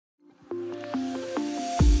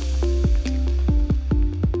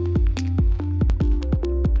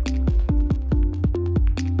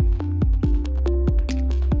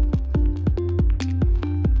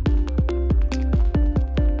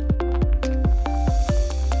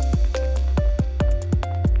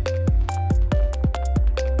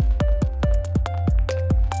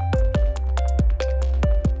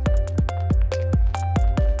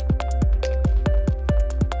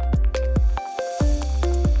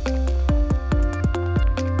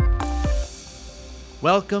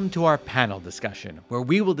Welcome to our panel discussion, where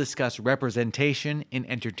we will discuss representation in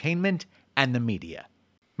entertainment and the media.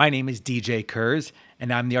 My name is DJ Kurs,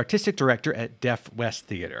 and I'm the artistic director at Deaf West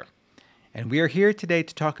Theater. And we are here today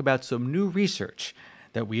to talk about some new research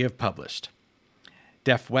that we have published.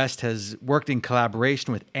 Deaf West has worked in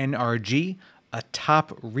collaboration with NRG, a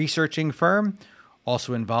top researching firm,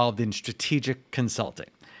 also involved in strategic consulting.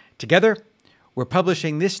 Together, we're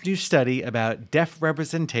publishing this new study about deaf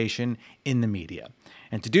representation in the media.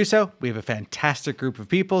 And to do so, we have a fantastic group of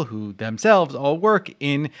people who themselves all work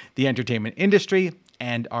in the entertainment industry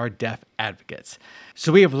and are deaf advocates.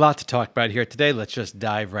 So we have a lot to talk about here today. Let's just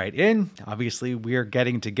dive right in. Obviously, we're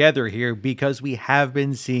getting together here because we have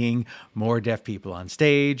been seeing more deaf people on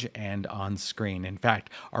stage and on screen. In fact,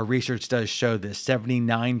 our research does show this.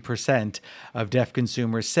 79% of deaf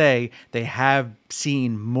consumers say they have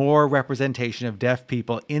seen more representation of deaf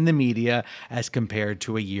people in the media as compared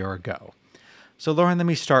to a year ago. So Lauren, let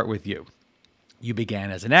me start with you. You began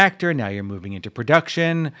as an actor, now you're moving into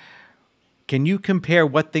production. Can you compare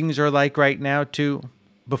what things are like right now to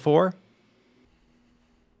before?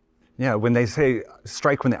 Yeah, when they say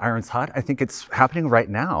strike when the iron's hot, I think it's happening right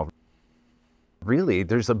now. Really,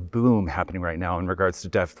 there's a boom happening right now in regards to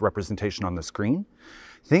deaf representation on the screen.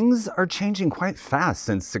 Things are changing quite fast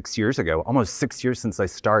since 6 years ago, almost 6 years since I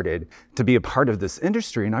started to be a part of this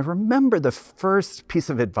industry. And I remember the first piece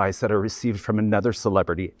of advice that I received from another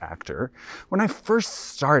celebrity actor. When I first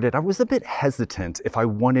started, I was a bit hesitant if I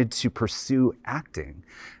wanted to pursue acting.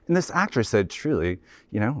 And this actor said, truly,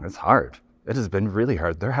 it's hard. It has been really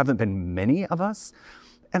hard. There haven't been many of us.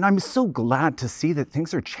 And I'm so glad to see that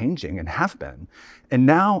things are changing and have been. And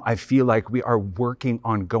now I feel like we are working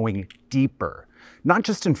on going deeper. Not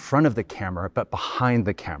just in front of the camera, but behind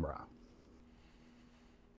the camera.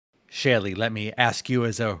 Shaylee, let me ask you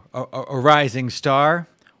as a rising star,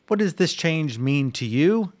 what does this change mean to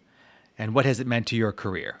you, and what has it meant to your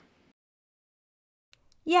career?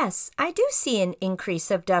 Yes, I do see an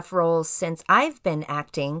increase of deaf roles since I've been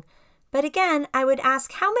acting, but again, I would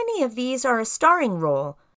ask how many of these are a starring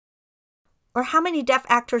role? Or how many deaf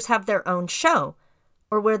actors have their own show,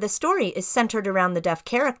 or where the story is centered around the deaf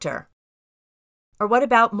character? Or what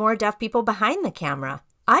about more deaf people behind the camera?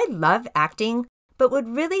 I love acting, but would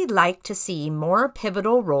really like to see more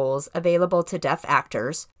pivotal roles available to deaf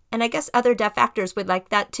actors, and I guess other deaf actors would like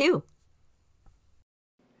that too.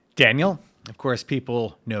 Daniel, of course,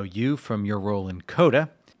 people know you from your role in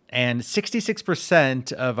CODA, and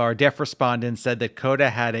 66% of our deaf respondents said that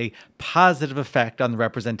CODA had a positive effect on the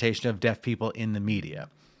representation of deaf people in the media.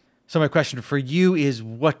 So my question for you is,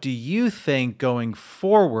 what do you think going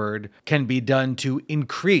forward can be done to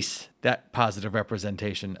increase that positive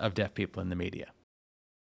representation of deaf people in the media?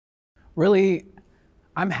 Really,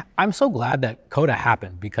 I'm so glad that CODA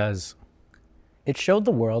happened because it showed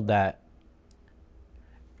the world that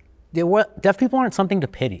deaf people aren't something to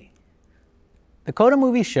pity. The CODA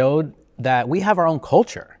movie showed that we have our own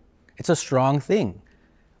culture. It's a strong thing.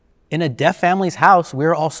 In a deaf family's house,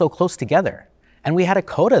 we're all so close together. And we had a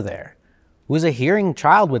CODA there who was a hearing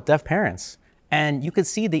child with deaf parents. And you could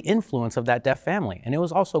see the influence of that deaf family. And it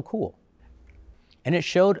was also cool. And it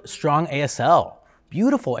showed strong ASL,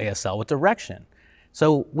 beautiful ASL with direction.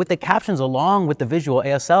 So with the captions along with the visual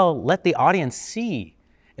ASL, let the audience see.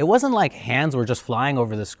 It wasn't like hands were just flying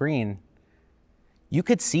over the screen. You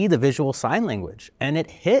could see the visual sign language and it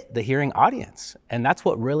hit the hearing audience. And that's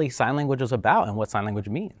what really sign language is about and what sign language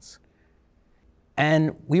means.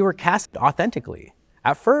 And we were cast authentically.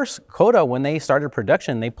 At first, CODA, when they started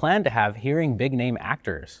production, they planned to have hearing big name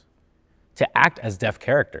actors to act as deaf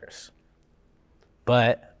characters.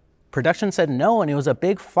 But production said no, and it was a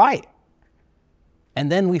big fight.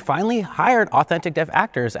 And then we finally hired authentic deaf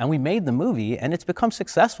actors and we made the movie and it's become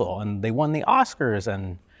successful and they won the Oscars.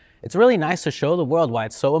 And it's really nice to show the world why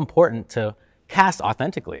it's so important to cast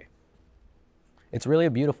authentically. It's really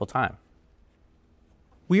a beautiful time.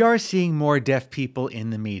 We are seeing more deaf people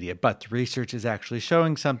in the media, but the research is actually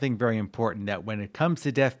showing something very important, that when it comes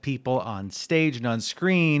to deaf people on stage and on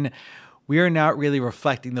screen, we are not really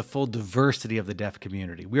reflecting the full diversity of the deaf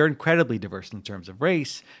community. We are incredibly diverse in terms of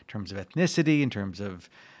race, in terms of ethnicity, in terms of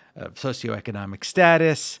socioeconomic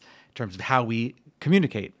status, in terms of how we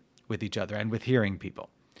communicate with each other and with hearing people.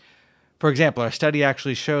 For example, our study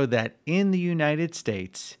actually showed that in the United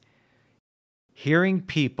States, hearing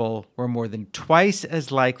people were more than twice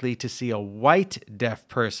as likely to see a white deaf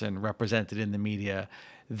person represented in the media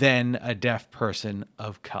than a deaf person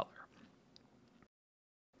of color.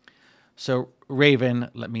 So, Raven,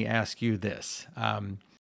 let me ask you this.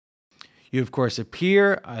 You, of course,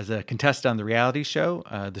 appear as a contestant on the reality show,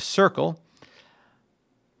 The Circle.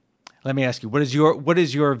 Let me ask you, what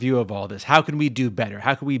is your view of all this? How can we do better?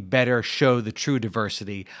 How can we better show the true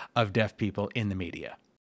diversity of deaf people in the media?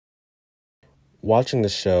 Watching the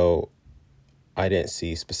show, I didn't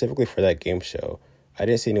see, specifically for that game show, I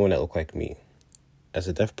didn't see anyone that looked like me, as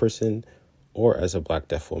a deaf person or as a Black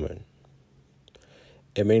deaf woman.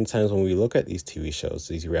 And many times when we look at these TV shows,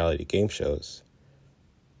 these reality game shows,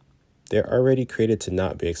 they're already created to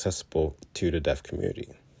not be accessible to the deaf community.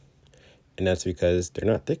 And that's because they're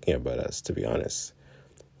not thinking about us, to be honest.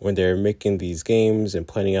 When they're making these games and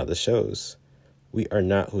planning out the shows, we are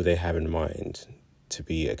not who they have in mind to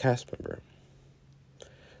be a cast member.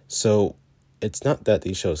 So it's not that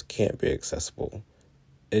these shows can't be accessible.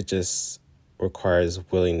 It just requires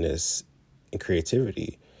willingness and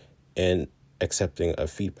creativity and accepting of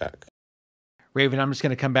feedback. Raven, I'm just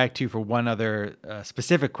going to come back to you for one other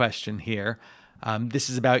specific question here. This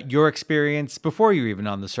is about your experience before you were even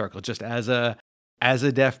on the circle, just as a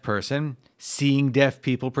deaf person, seeing deaf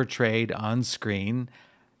people portrayed on screen.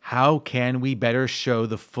 How can we better show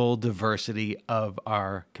the full diversity of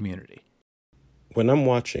our community? When I'm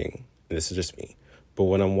watching, and this is just me, but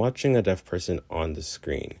when I'm watching a deaf person on the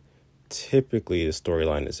screen, typically the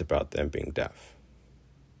storyline is about them being deaf.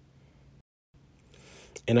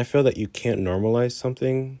 And I feel that you can't normalize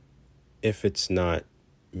something if it's not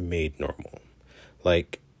made normal.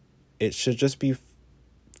 Like, it should just be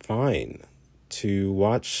fine to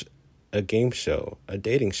watch a game show, a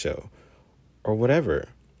dating show, or whatever,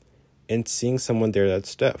 and seeing someone there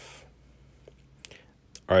that's deaf.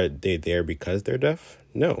 Are they there because they're deaf?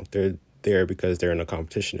 No, they're there because they're in a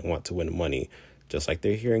competition and want to win money, just like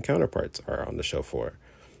their hearing counterparts are on the show for.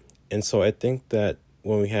 And so I think that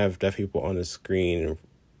when we have deaf people on the screen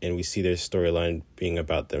and we see their storyline being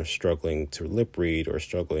about them struggling to lip read or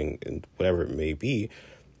struggling in whatever it may be,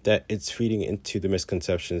 that it's feeding into the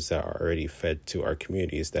misconceptions that are already fed to our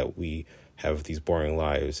communities, that we have these boring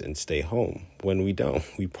lives and stay home, when we don't.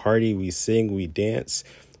 We party, we sing, we dance,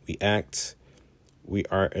 we act, we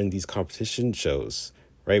are in these competition shows,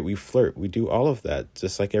 right? We flirt, we do all of that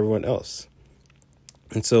just like everyone else.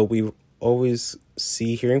 And so we always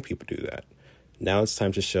see hearing people do that. Now it's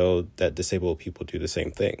time to show that disabled people do the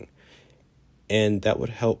same thing. And that would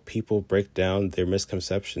help people break down their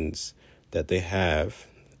misconceptions that they have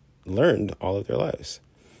learned all of their lives.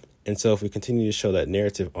 And so if we continue to show that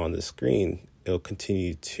narrative on the screen, it'll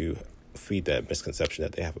continue to feed that misconception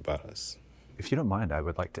that they have about us. If you don't mind, I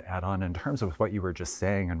would like to add on in terms of what you were just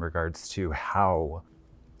saying in regards to how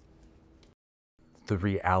the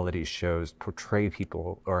reality shows portray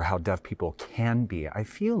people or how deaf people can be. I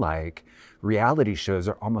feel like reality shows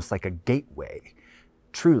are almost like a gateway,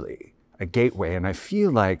 truly a gateway. And I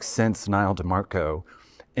feel like since Niall DeMarco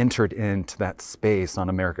entered into that space on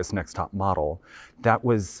America's Next Top Model, that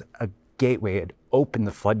was a gateway. It opened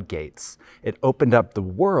the floodgates. It opened up the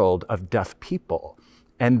world of deaf people.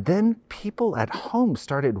 And then people at home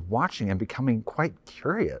started watching and becoming quite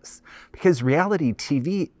curious, because reality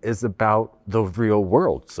TV is about the real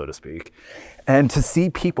world, so to speak. And to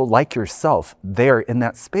see people like yourself there in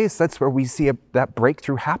that space, that's where we see that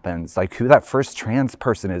breakthrough happens, like who that first trans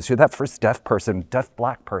person is, who that first deaf person, deaf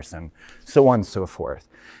Black person, so on and so forth.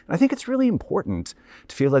 And I think it's really important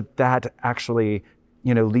to feel that that actually,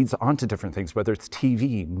 leads on to different things, whether it's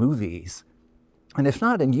TV, movies. And if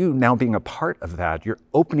not, and you now being a part of that, you're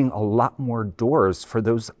opening a lot more doors for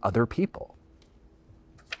those other people.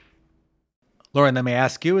 Lauren, let me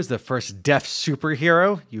ask you, as the first deaf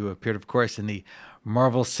superhero, you appeared, of course, in the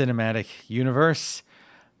Marvel Cinematic Universe.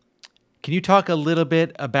 Can you talk a little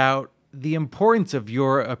bit about the importance of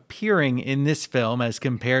your appearing in this film as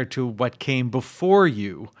compared to what came before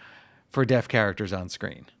you for deaf characters on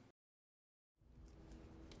screen?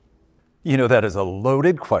 That is a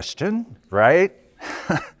loaded question, right?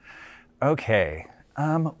 Okay.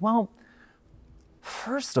 Well,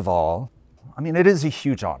 first of all, it is a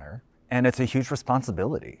huge honor and it's a huge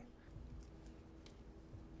responsibility.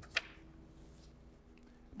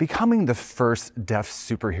 Becoming the first deaf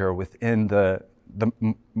superhero within the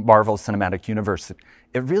Marvel Cinematic Universe,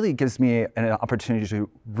 it really gives me an opportunity to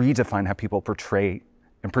redefine how people portray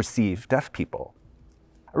and perceive deaf people.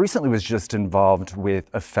 I recently was just involved with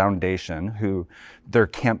a foundation who their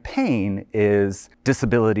campaign is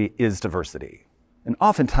disability is diversity. And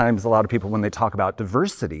oftentimes a lot of people, when they talk about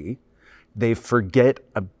diversity, they forget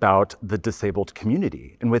about the disabled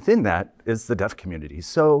community. And within that is the deaf community.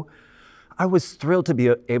 So I was thrilled to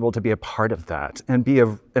be able to be a part of that and be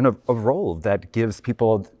in a role that gives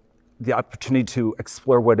people the opportunity to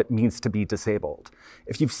explore what it means to be disabled.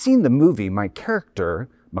 If you've seen the movie, my character,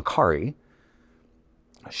 Makari,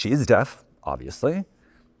 she is deaf, obviously,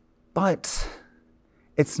 but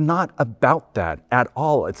It's not about that at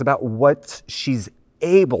all. It's about what she's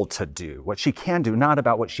able to do, what she can do, not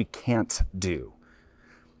about what she can't do.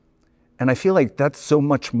 And I feel like that's so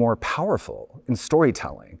much more powerful in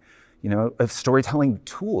storytelling, a storytelling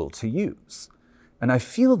tool to use. And I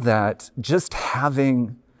feel that just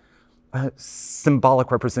having a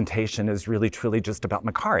symbolic representation is really, truly just about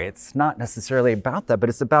Makari. It's not necessarily about that, but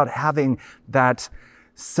it's about having that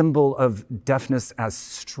symbol of deafness as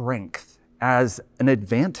strength, as an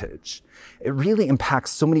advantage. It really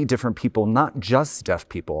impacts so many different people, not just deaf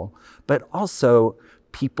people, but also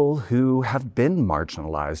people who have been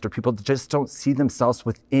marginalized or people that just don't see themselves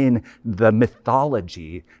within the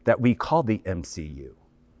mythology that we call the MCU.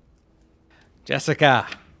 Jessica.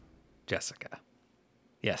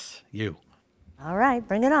 Yes, you. All right,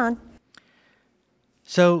 bring it on.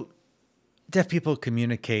 So, deaf people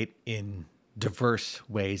communicate in diverse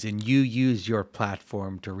ways, and you use your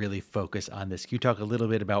platform to really focus on this. Can you talk a little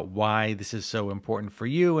bit about why this is so important for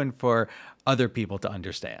you and for other people to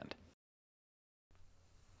understand?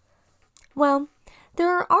 Well,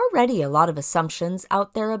 there are already a lot of assumptions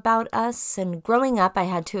out there about us, and growing up, I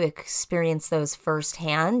had to experience those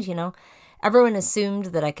firsthand. Everyone assumed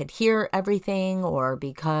that I could hear everything, or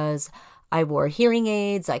because I wore hearing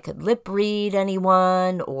aids, I could lip read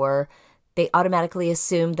anyone, or they automatically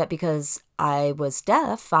assumed that because I was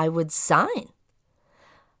deaf, I would sign.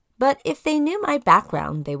 But if they knew my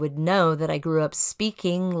background, they would know that I grew up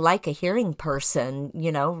speaking like a hearing person,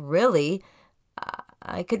 really.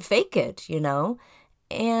 I could fake it,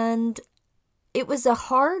 and it was a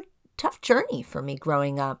hard, tough journey for me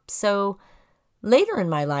growing up. So later in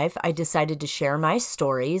my life, I decided to share my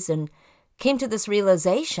stories and came to this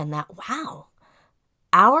realization that, wow,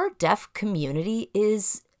 our deaf community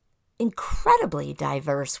is incredibly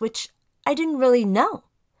diverse, which I didn't really know.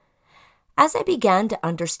 As I began to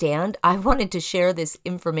understand, I wanted to share this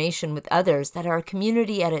information with others, that our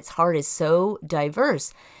community at its heart is so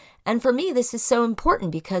diverse. And for me, this is so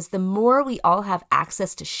important because the more we all have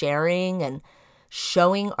access to sharing and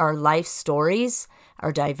showing our life stories,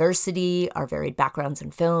 our diversity, our varied backgrounds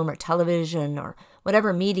in film or television or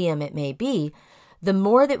whatever medium it may be, the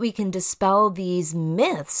more that we can dispel these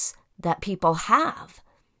myths that people have.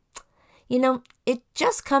 It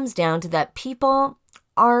just comes down to that people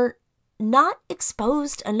are not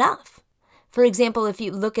exposed enough. For example, if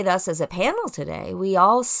you look at us as a panel today, we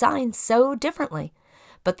all sign so differently.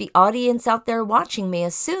 But the audience out there watching may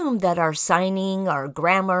assume that our signing, our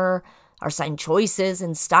grammar, our sign choices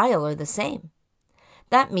and style are the same.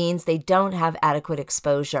 That means they don't have adequate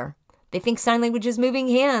exposure. They think sign language is moving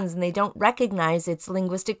hands and they don't recognize its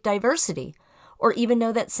linguistic diversity, or even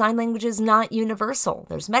know that sign language is not universal.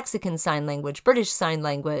 There's Mexican Sign Language, British Sign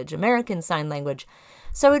Language, American Sign Language.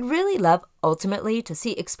 So I'd really love, ultimately, to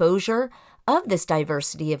see exposure of this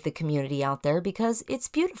diversity of the community out there because it's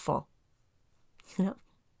beautiful.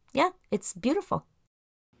 Yeah, it's beautiful.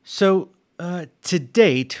 So, to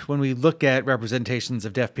date, when we look at representations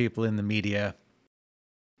of deaf people in the media,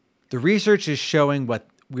 the research is showing what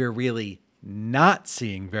we're really not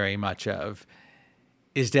seeing very much of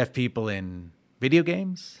is deaf people in video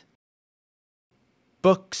games,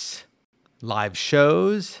 books, live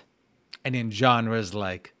shows, and in genres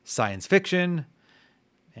like science fiction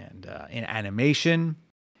and in animation.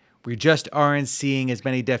 We just aren't seeing as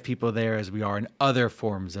many deaf people there as we are in other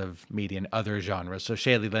forms of media and other genres. So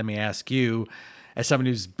Shaylee, let me ask you, as someone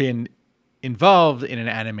who's been involved in an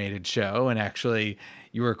animated show, and actually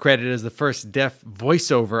you were credited as the first deaf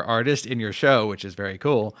voiceover artist in your show, which is very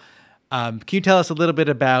cool. Can you tell us a little bit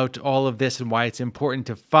about all of this and why it's important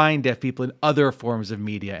to find deaf people in other forms of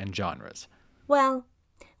media and genres? Well,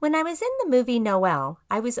 when I was in the movie Noelle,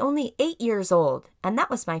 I was only 8 years old, and that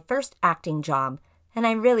was my first acting job, and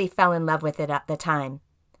I really fell in love with it at the time.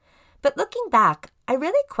 But looking back, I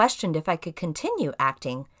really questioned if I could continue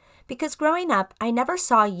acting, because growing up, I never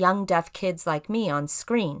saw young deaf kids like me on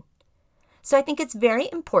screen. So I think it's very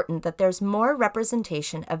important that there's more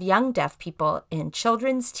representation of young deaf people in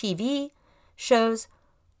children's TV, shows,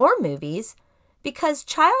 or movies, because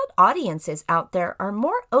child audiences out there are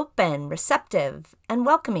more open, receptive, and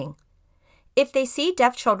welcoming. If they see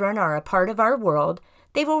deaf children are a part of our world,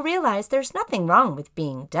 they will realize there's nothing wrong with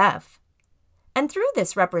being deaf. And through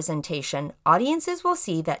this representation, audiences will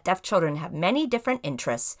see that deaf children have many different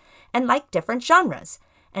interests and like different genres,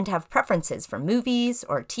 and have preferences for movies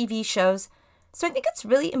or TV shows. So I think it's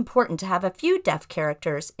really important to have a few deaf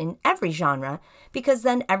characters in every genre, because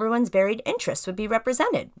then everyone's varied interests would be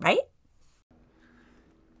represented, right?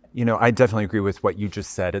 I definitely agree with what you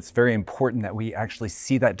just said. It's very important that we actually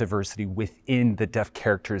see that diversity within the deaf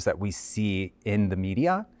characters that we see in the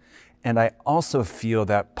media. And I also feel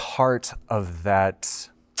that part of that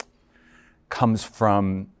comes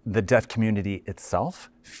from the deaf community itself,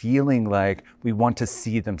 feeling like we want to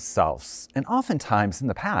see themselves. And oftentimes in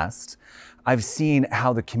the past, I've seen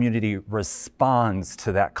how the community responds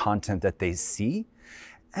to that content that they see.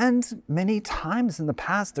 And many times in the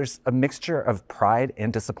past, there's a mixture of pride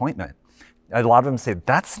and disappointment. A lot of them say,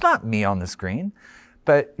 that's not me on the screen.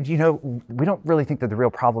 But, you know, we don't really think that the real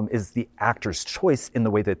problem is the actor's choice in the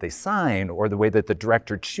way that they sign or the way that the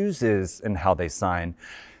director chooses and how they sign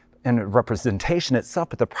and representation itself.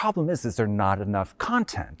 But the problem is there not enough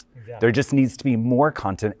content. Exactly. There just needs to be more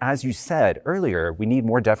content. As you said earlier, we need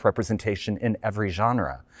more deaf representation in every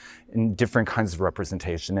genre, in different kinds of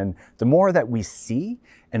representation. And the more that we see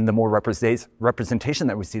and the more representation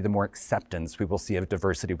that we see, the more acceptance we will see of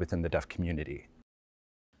diversity within the deaf community.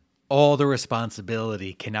 All the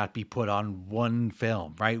responsibility cannot be put on one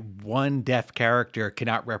film, right? One deaf character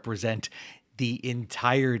cannot represent the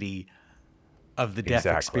entirety of the deaf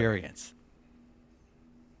experience.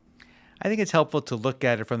 I think it's helpful to look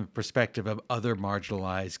at it from the perspective of other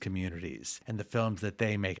marginalized communities and the films that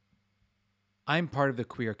they make. I'm part of the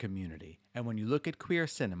queer community, and when you look at queer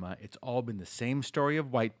cinema, it's all been the same story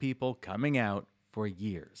of white people coming out for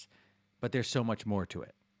years. But there's so much more to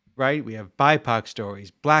it. Right? We have BIPOC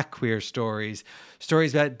stories, Black queer stories,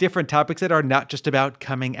 stories about different topics that are not just about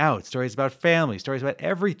coming out, stories about family, stories about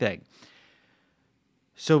everything.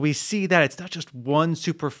 So we see that it's not just one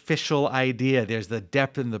superficial idea. There's the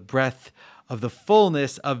depth and the breadth of the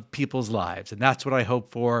fullness of people's lives. And that's what I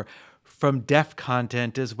hope for from deaf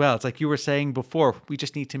content as well. It's like you were saying before, we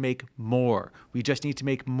just need to make more. We just need to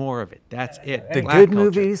make more of it. That's it. The good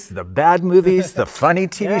movies, the bad movies, the funny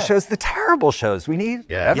TV shows, the terrible shows. We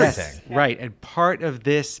need everything. Yes, right. And part of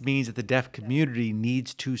this means that the deaf community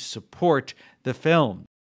needs to support the film.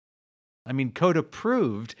 I mean, CODA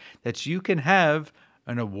proved that you can have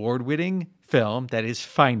an award-winning film that is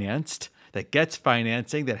financed, that gets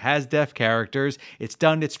financing, that has deaf characters. It's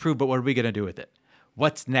done, it's proved, but what are we going to do with it?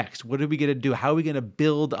 What's next? What are we going to do? How are we going to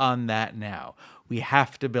build on that now? We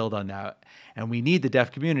have to build on that, and we need the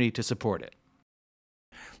deaf community to support it.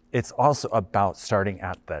 It's also about starting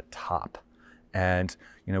at the top. And,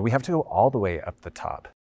 you know, we have to go all the way up the top.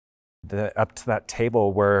 Up to that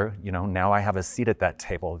table where, you know, now I have a seat at that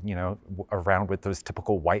table, you know, around with those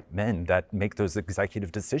typical white men that make those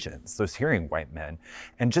executive decisions, those hearing white men.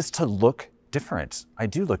 And just to look different. I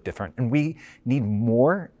do look different. And we need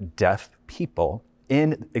more deaf people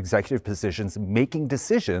in executive positions, making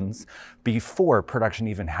decisions before production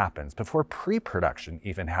even happens, before pre-production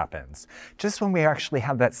even happens. Just when we actually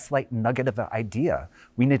have that slight nugget of an idea,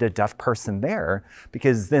 we need a deaf person there,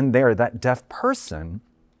 because then that deaf person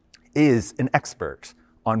is an expert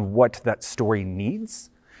on what that story needs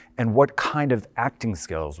and what kind of acting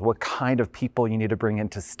skills, what kind of people you need to bring in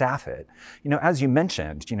to staff it. You know, as you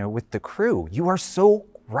mentioned, you know, with the crew, you are so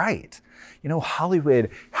right. You know, Hollywood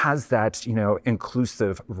has that, you know,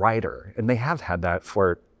 inclusive writer, and they have had that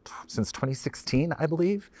since 2016, I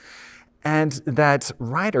believe. And that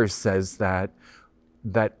writer says that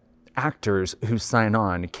actors who sign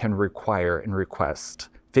on can require and request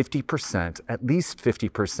 50%, at least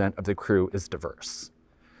 50% of the crew is diverse.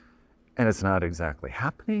 And it's not exactly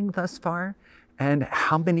happening thus far. And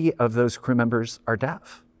how many of those crew members are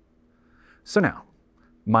deaf? So now,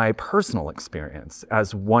 my personal experience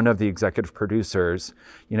as one of the executive producers,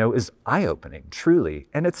 you know, is eye-opening, truly,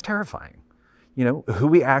 and it's terrifying. You know, who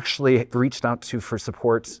we actually reached out to for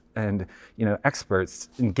support and, you know, experts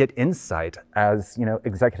and get insight as, you know,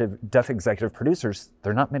 deaf executive producers,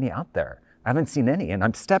 there are not many out there. I haven't seen any, and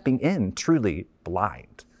I'm stepping in truly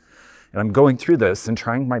blind. And I'm going through this and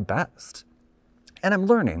trying my best. And I'm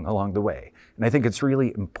learning along the way. And I think it's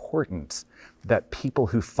really important that people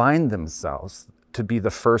who find themselves to be the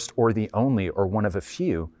first or the only or one of a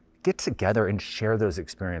few get together and share those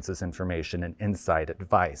experiences, information, and insight,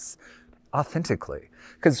 advice authentically.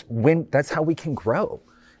 Because that's how we can grow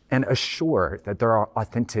and assure that there are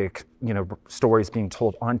authentic, you know, stories being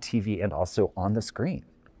told on TV and also on the screen.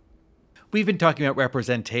 We've been talking about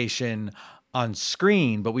representation on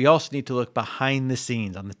screen, but we also need to look behind the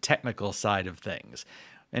scenes on the technical side of things.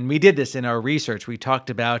 And we did this in our research. We talked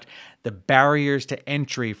about the barriers to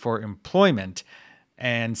entry for employment,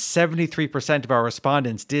 and 73% of our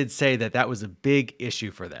respondents did say that that was a big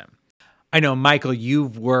issue for them. I know, Michael,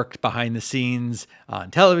 you've worked behind the scenes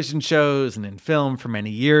on television shows and in film for many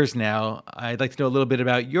years now. I'd like to know a little bit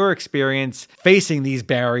about your experience facing these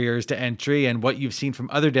barriers to entry and what you've seen from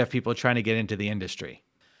other deaf people trying to get into the industry.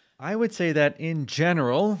 I would say that in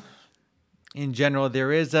general,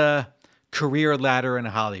 there is a career ladder in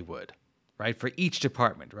Hollywood, right? For each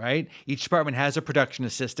department, right? Each department has a production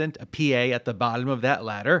assistant, a PA at the bottom of that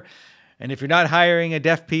ladder. And if you're not hiring a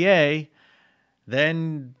deaf PA,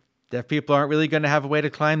 then deaf people aren't really going to have a way to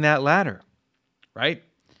climb that ladder, right?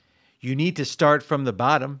 You need to start from the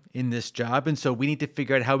bottom in this job. And so we need to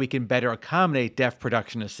figure out how we can better accommodate deaf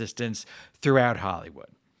production assistants throughout Hollywood.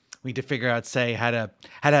 We need to figure out, say, how to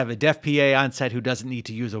have a deaf PA on set who doesn't need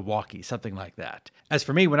to use a walkie, something like that. As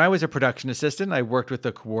for me, when I was a production assistant, I worked with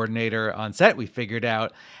the coordinator on set. We figured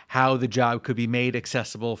out how the job could be made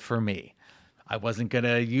accessible for me. I wasn't going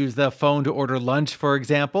to use the phone to order lunch, for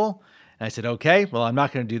example. And I said, okay, well, I'm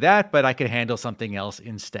not going to do that, but I could handle something else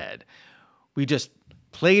instead. We just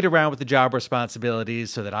played around with the job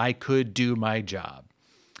responsibilities so that I could do my job.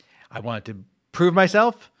 I wanted to prove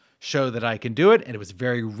myself, show that I can do it, and it was a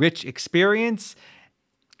very rich experience.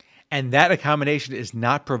 And that accommodation is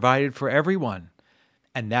not provided for everyone,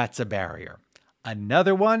 and that's a barrier.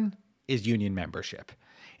 Another one is union membership.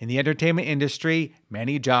 In the entertainment industry,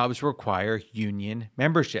 many jobs require union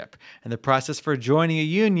membership, and the process for joining a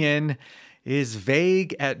union is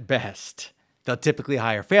vague at best. They'll typically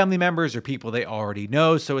hire family members or people they already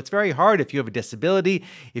know, so it's very hard if you have a disability.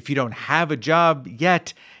 If you don't have a job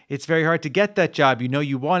yet, it's very hard to get that job. You know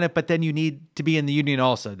you want it, but then you need to be in the union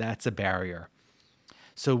also. That's a barrier.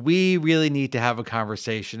 So we really need to have a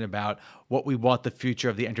conversation about what we want the future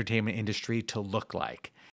of the entertainment industry to look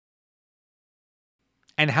like,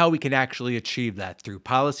 and how we can actually achieve that through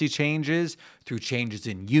policy changes, through changes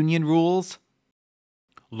in union rules.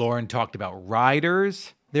 Lauren talked about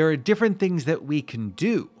riders. There are different things that we can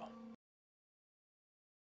do.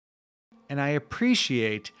 And I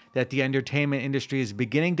appreciate that the entertainment industry is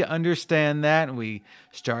beginning to understand that, and we're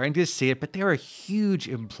starting to see it, but they're a huge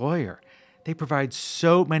employer. They provide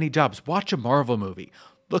so many jobs. Watch a Marvel movie.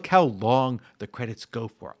 Look how long the credits go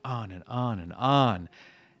for, on and on and on.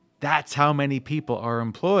 That's how many people are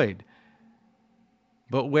employed.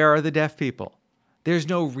 But where are the deaf people? There's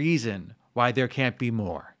no reason why there can't be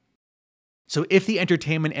more. So if the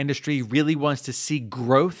entertainment industry really wants to see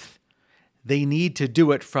growth, they need to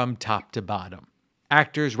do it from top to bottom.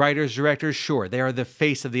 Actors, writers, directors, sure, they are the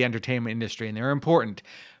face of the entertainment industry and they're important.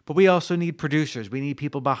 But we also need producers. We need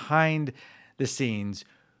people behind the scenes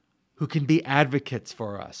who can be advocates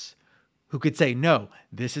for us, who could say, no,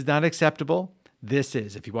 this is not acceptable. This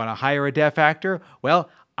is. If you want to hire a deaf actor, well,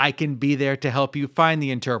 I can be there to help you find the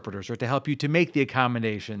interpreters or to help you to make the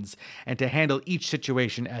accommodations and to handle each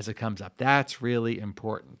situation as it comes up. That's really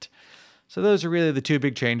important. So those are really the two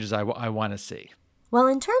big changes I want to see. Well,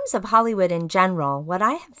 in terms of Hollywood in general, what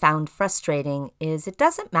I have found frustrating is it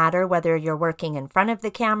doesn't matter whether you're working in front of the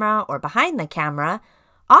camera or behind the camera.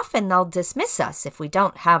 Often they'll dismiss us if we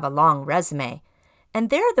don't have a long resume. And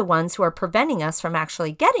they're the ones who are preventing us from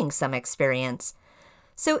actually getting some experience.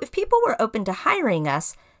 So if people were open to hiring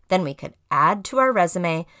us, then we could add to our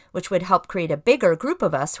resume, which would help create a bigger group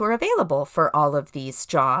of us who are available for all of these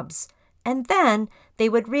jobs. And then they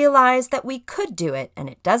would realize that we could do it, and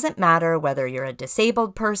it doesn't matter whether you're a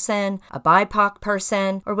disabled person, a BIPOC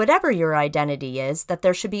person, or whatever your identity is, that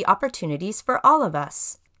there should be opportunities for all of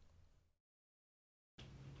us.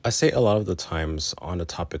 I say a lot of the times on the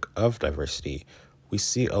topic of diversity, we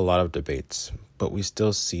see a lot of debates, but we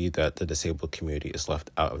still see that the disabled community is left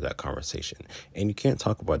out of that conversation. And you can't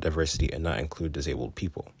talk about diversity and not include disabled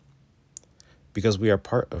people, because we are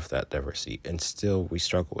part of that diversity and still we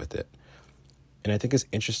struggle with it. And I think it's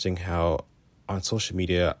interesting how on social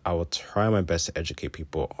media, I will try my best to educate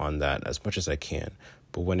people on that as much as I can.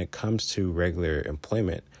 But when it comes to regular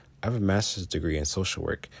employment, I have a master's degree in social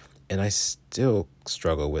work, and I still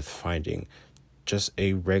struggle with finding just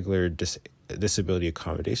a regular disability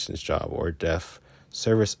accommodations job or deaf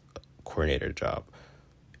service coordinator job.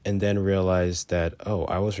 And then realize that, oh,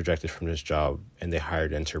 I was rejected from this job and they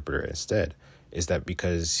hired an interpreter instead. Is that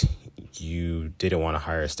because you didn't want to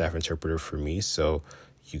hire a staff interpreter for me, so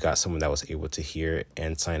you got someone that was able to hear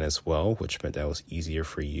and sign as well, which meant that was easier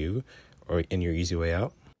for you or in your easy way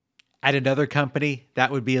out? At another company,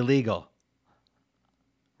 that would be illegal,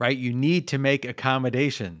 right? You need to make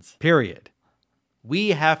accommodations, period. We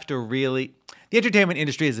have to really... The entertainment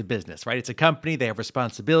industry is a business, right? It's a company. They have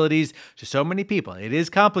responsibilities to so many people. It is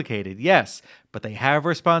complicated, yes, but they have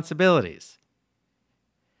responsibilities.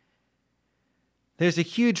 There's a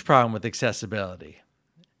huge problem with accessibility,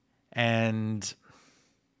 and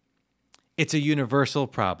it's a universal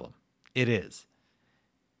problem. It is.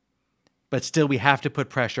 But still, we have to put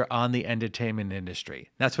pressure on the entertainment industry.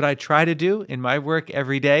 That's what I try to do in my work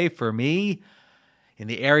every day. For me, in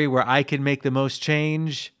the area where I can make the most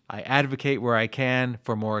change, I advocate where I can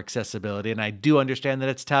for more accessibility. And I do understand that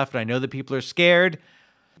it's tough, and I know that people are scared,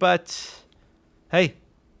 but hey,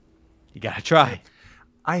 you got to try.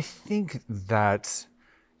 I think that,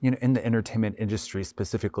 in the entertainment industry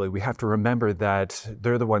specifically, we have to remember that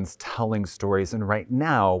they're the ones telling stories. And right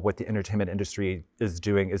now, what the entertainment industry is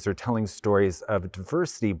doing is they're telling stories of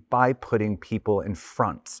diversity by putting people in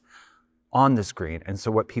front on the screen. And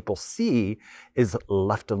so what people see is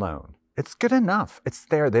left alone. It's good enough. It's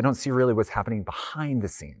there. They don't see really what's happening behind the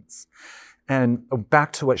scenes. And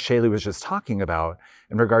back to what Shaylee was just talking about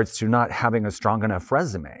in regards to not having a strong enough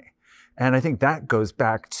resume. And I think that goes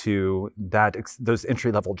back to those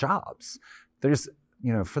entry-level jobs. There's,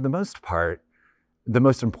 for the most part, the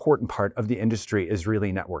most important part of the industry is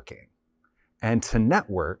really networking. And to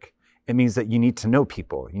network, it means that you need to know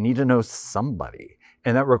people. You need to know somebody.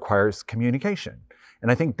 And that requires communication.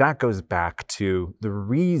 And I think that goes back to the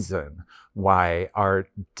reason why our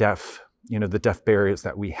the deaf barriers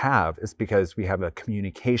that we have is because we have a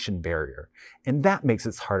communication barrier. And that makes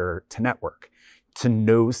it harder to network, to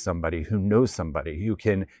know somebody who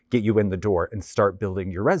can get you in the door and start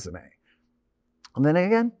building your resume. And then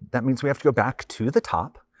again, that means we have to go back to the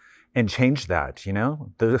top and change that,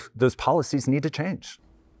 those policies need to change.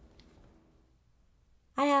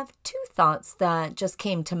 I have two thoughts that just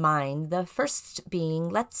came to mind. The first being,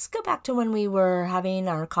 let's go back to when we were having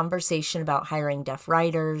our conversation about hiring deaf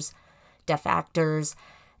writers, deaf actors.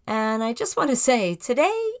 And I just want to say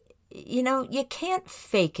today, you can't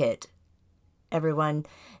fake it, everyone.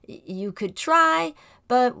 You could try,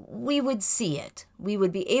 but we would see it. We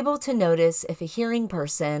would be able to notice if a hearing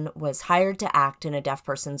person was hired to act in a deaf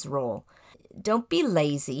person's role. Don't be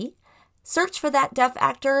lazy. Search for that deaf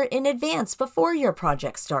actor in advance before your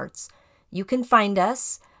project starts. You can find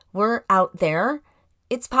us. We're out there.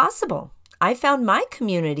 It's possible. I found my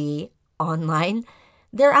community online.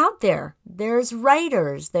 They're out there. There's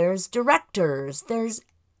writers, there's directors, there's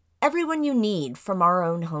everyone you need from our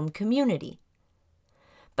own home community.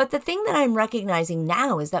 But the thing that I'm recognizing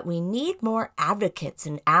now is that we need more advocates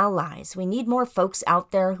and allies. We need more folks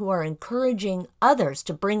out there who are encouraging others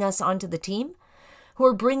to bring us onto the team, who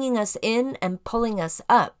are bringing us in and pulling us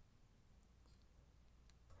up.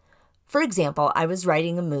 For example, I was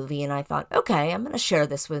writing a movie and I thought, okay, I'm going to share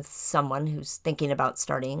this with someone who's thinking about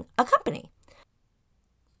starting a company.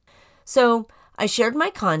 So I shared my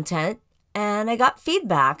content and I got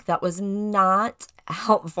feedback that was not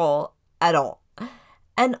helpful at all.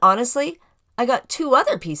 And honestly, I got two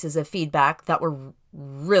other pieces of feedback that were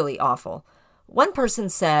really awful. One person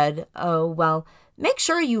said, oh, well, make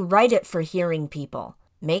sure you write it for hearing people.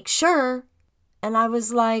 Make sure. And I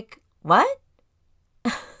was like, what?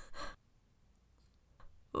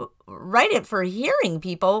 Write it for hearing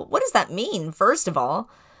people? What does that mean, first of all?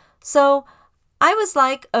 So I was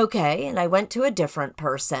like, okay, and I went to a different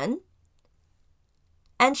person.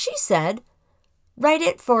 And she said, write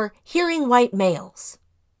it for hearing white males.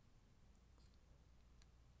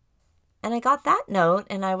 And I got that note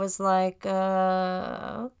and I was like,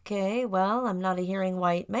 okay, well, I'm not a hearing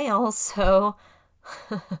white male, so.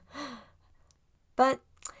 But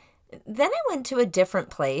then I went to a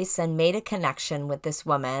different place and made a connection with this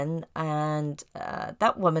woman, and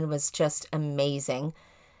that woman was just amazing.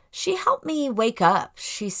 She helped me wake up.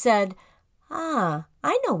 She said, I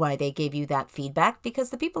know why they gave you that feedback,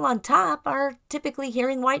 because the people on top are typically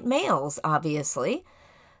hearing white males, obviously.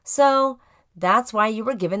 So that's why you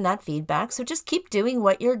were given that feedback. So just keep doing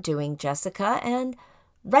what you're doing, Jessica, and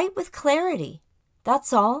write with clarity.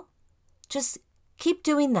 That's all. Just keep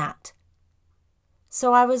doing that.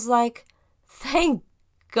 So I was like, thank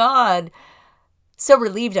God. So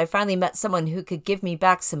relieved I finally met someone who could give me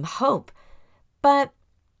back some hope. But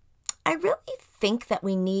I really think that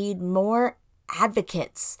we need more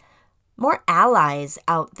advocates, more allies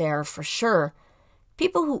out there for sure.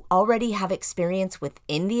 People who already have experience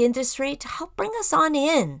within the industry to help bring us on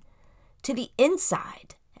in to the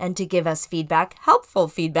inside and to give us feedback, helpful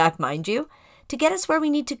feedback, mind you, to get us where we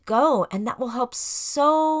need to go. And that will help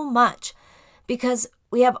so much because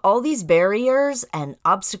we have all these barriers and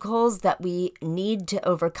obstacles that we need to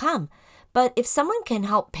overcome. But if someone can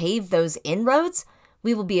help pave those inroads,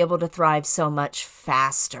 we will be able to thrive so much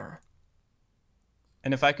faster.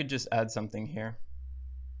 And if I could just add something here.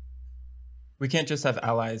 We can't just have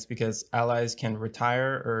allies because allies can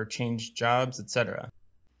retire or change jobs, etc.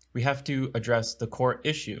 We have to address the core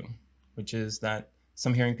issue, which is that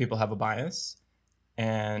some hearing people have a bias,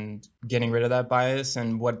 and getting rid of that bias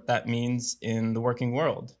and what that means in the working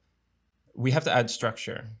world. We have to add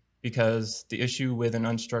structure because the issue with an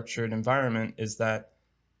unstructured environment is that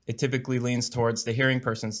it typically leans towards the hearing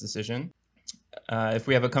person's decision. If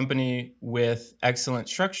we have a company with excellent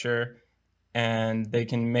structure and they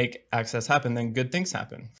can make access happen, then good things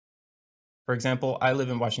happen. For example, I live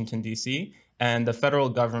in Washington, D.C., and the federal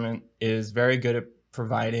government is very good at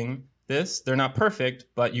providing this. They're not perfect,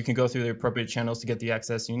 but you can go through the appropriate channels to get the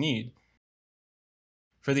access you need.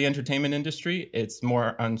 For the entertainment industry, it's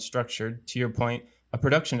more unstructured. To your point, a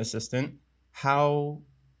production assistant, how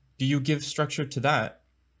do you give structure to that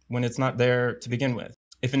when it's not there to begin with?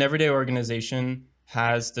 If an everyday organization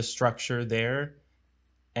has the structure there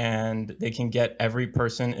and they can get every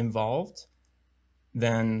person involved,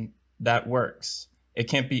 then that works. It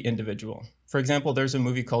can't be individual. For example, there's a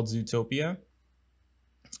movie called Zootopia,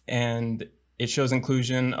 and it shows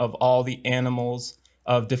inclusion of all the animals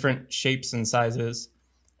of different shapes and sizes.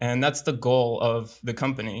 And that's the goal of the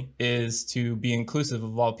company, is to be inclusive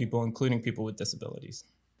of all people, including people with disabilities.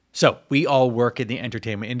 So we all work in the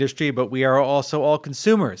entertainment industry, but we are also all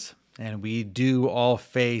consumers. And we do all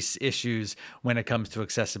face issues when it comes to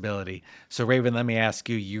accessibility. So Raven, let me ask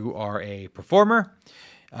you, you are a performer,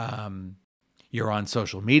 you're on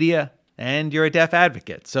social media, and you're a deaf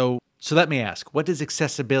advocate. So let me ask, what does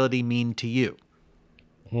accessibility mean to you?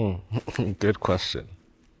 Good question.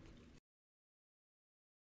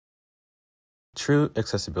 True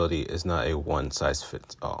accessibility is not a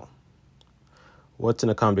one-size-fits-all. What's an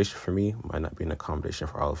accommodation for me might not be an accommodation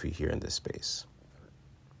for all of you here in this space.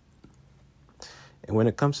 And when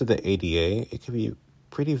it comes to the ADA, it can be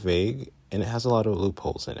pretty vague, and it has a lot of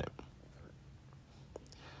loopholes in it.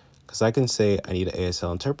 Because I can say I need an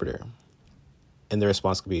ASL interpreter, and the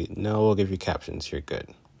response could be, no, we'll give you captions, you're good.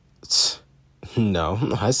 No,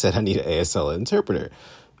 I said I need an ASL interpreter,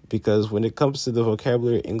 because when it comes to the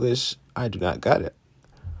vocabulary English, I do not got it.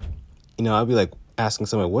 I'll be like asking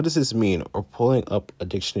someone, what does this mean? Or pulling up a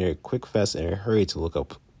dictionary quick, fast, and in a hurry to look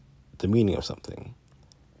up the meaning of something.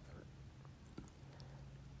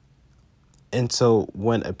 And so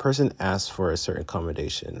when a person asks for a certain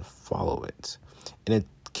accommodation, follow it. And it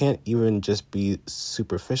can't even just be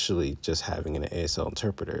superficially just having an ASL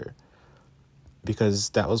interpreter, because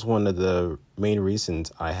that was one of the main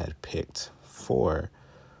reasons I had picked for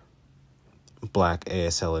Black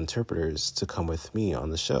ASL interpreters to come with me on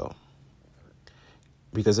the show.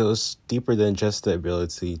 Because it was deeper than just the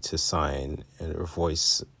ability to sign and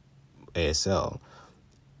voice ASL.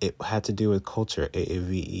 It had to do with culture,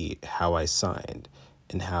 AAVE, how I signed,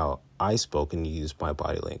 and how I spoke and used my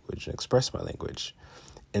body language and expressed my language.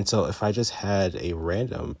 And so if I just had a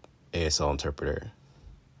random ASL interpreter,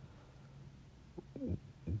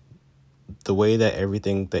 the way that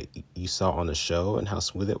everything that you saw on the show and how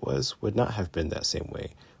smooth it was would not have been that same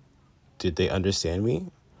way. Did they understand me?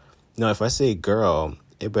 No, if I say girl,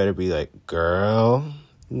 it better be like, girl.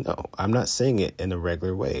 No, I'm not saying it in a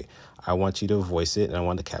regular way. I want you to voice it, and I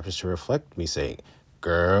want the captions to reflect me saying,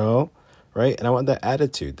 girl, right? And I want that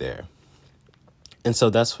attitude there. And so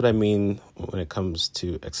that's what I mean when it comes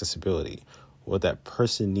to accessibility. What that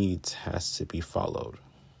person needs has to be followed.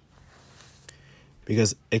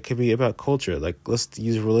 Because it could be about culture. Like, let's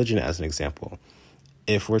use religion as an example.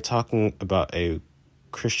 If we're talking about a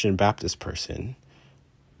Christian Baptist person,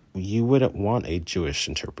 you wouldn't want a Jewish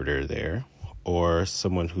interpreter there, or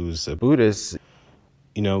someone who's a Buddhist.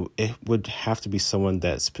 It would have to be someone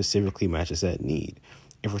that specifically matches that need.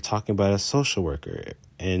 If we're talking about a social worker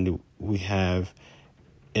and we have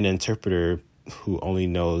an interpreter who only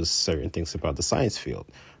knows certain things about the science field,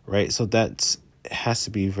 right? So that has to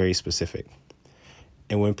be very specific.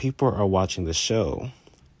 And when people are watching the show,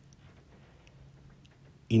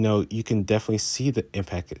 you can definitely see the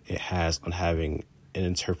impact it has on having an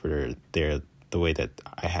interpreter there the way that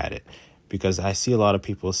I had it. Because I see a lot of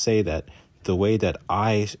people say that the way that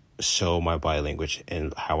I show my body language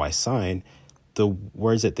and how I sign, the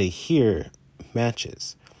words that they hear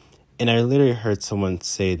matches. And I literally heard someone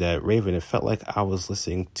say that, Raven, it felt like I was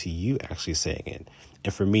listening to you actually saying it.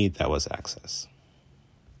 And for me, that was access.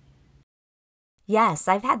 Yes,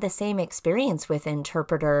 I've had the same experience with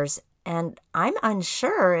interpreters, and I'm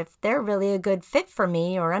unsure if they're really a good fit for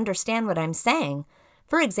me or understand what I'm saying.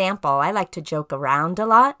 For example, I like to joke around a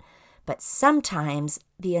lot, but sometimes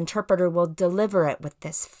the interpreter will deliver it with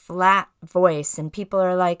this flat voice, and people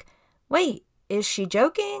are like, wait, is she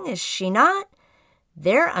joking? Is she not?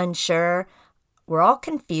 They're unsure. We're all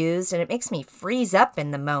confused, and it makes me freeze up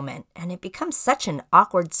in the moment, and it becomes such an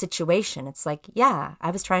awkward situation. It's like, yeah,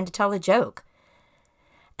 I was trying to tell a joke.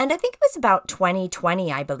 And I think it was about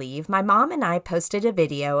 2020, I believe, my mom and I posted a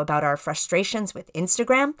video about our frustrations with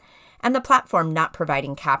Instagram and the platform not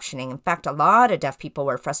providing captioning. In fact, a lot of deaf people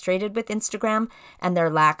were frustrated with Instagram and their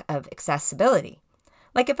lack of accessibility.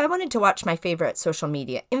 Like if I wanted to watch my favorite social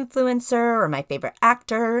media influencer or my favorite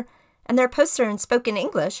actor, and their posts are in spoken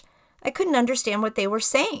English, I couldn't understand what they were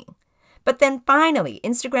saying. But then finally,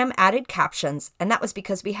 Instagram added captions, and that was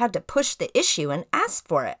because we had to push the issue and ask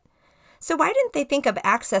for it. So why didn't they think of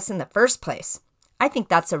access in the first place? I think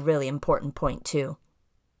that's a really important point too.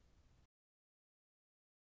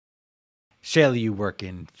 Shaylee, you work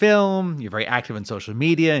in film, you're very active on social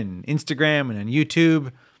media and Instagram and on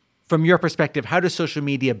YouTube. From your perspective, how does social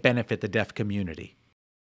media benefit the deaf community?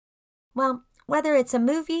 Well, whether it's a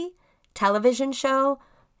movie, television show,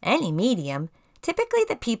 any medium, typically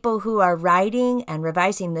the people who are writing and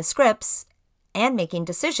revising the scripts and making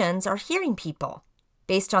decisions are hearing people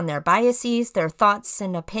based on their biases, their thoughts,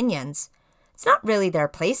 and opinions. It's not really their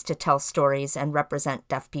place to tell stories and represent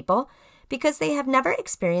deaf people because they have never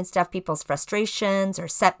experienced deaf people's frustrations or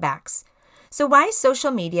setbacks. So why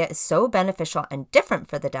social media is so beneficial and different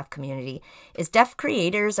for the deaf community is deaf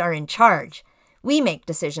creators are in charge. We make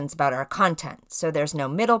decisions about our content, so there's no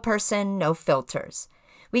middle person, no filters.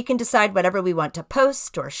 We can decide whatever we want to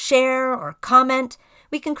post or share or comment.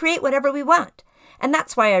 We can create whatever we want. And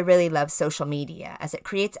that's why I really love social media, as it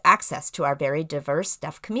creates access to our very diverse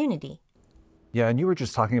deaf community. Yeah, and you were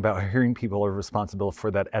just talking about hearing people are responsible for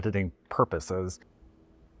that editing purposes.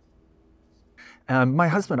 My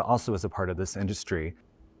husband also is a part of this industry.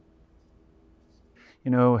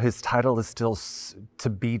 You know, his title is still to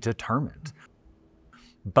be determined.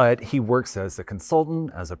 But he works as a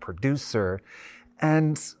consultant, as a producer.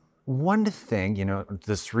 And one thing, you know,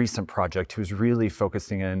 this recent project, who's really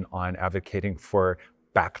focusing in on advocating for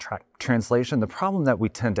backtrack translation. The problem that we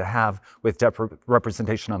tend to have with deaf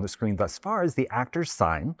representation on the screen thus far is the actors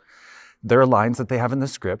sign their lines that they have in the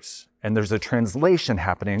script, and there's a translation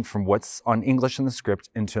happening from what's on English in the script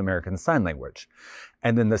into American Sign Language.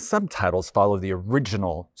 And then the subtitles follow the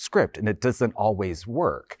original script, and it doesn't always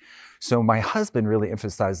work. So my husband really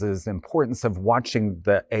emphasizes the importance of watching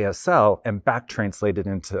the ASL and back translate it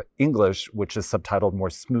into English, which is subtitled more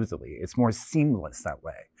smoothly. It's more seamless that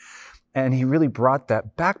way. And he really brought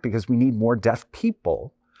that back because we need more deaf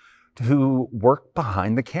people who work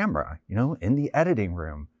behind the camera, you know, in the editing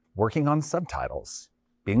room, working on subtitles,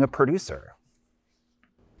 being a producer.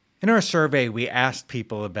 In our survey, we asked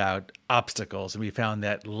people about obstacles, and we found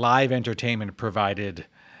that live entertainment provided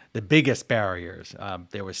the biggest barriers.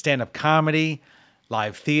 There was stand-up comedy,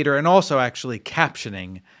 live theater, and also actually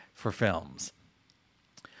captioning for films.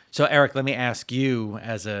 So, Erik, let me ask you,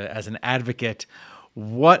 as an advocate,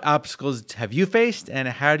 what obstacles have you faced, and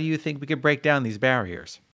how do you think we could break down these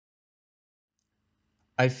barriers?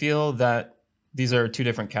 I feel that these are two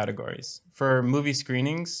different categories. For movie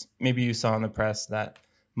screenings, maybe you saw in the press that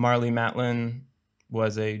Marlee Matlin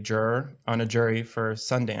was a juror on a jury for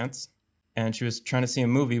Sundance, and she was trying to see a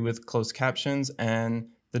movie with closed captions, and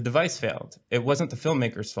the device failed. It wasn't the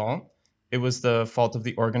filmmaker's fault. It was the fault of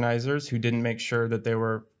the organizers who didn't make sure that they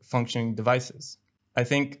were functioning devices. I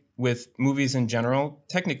think with movies in general,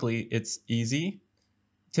 technically it's easy.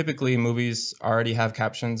 Typically, movies already have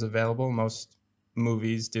captions available. Most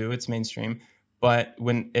movies do. It's mainstream. But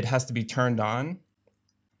when it has to be turned on,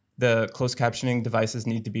 the closed captioning devices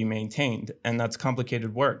need to be maintained, and that's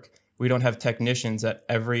complicated work. We don't have technicians at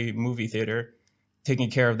every movie theater taking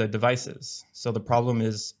care of the devices, so the problem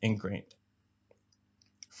is ingrained.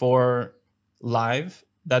 For live,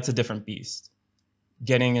 that's a different beast.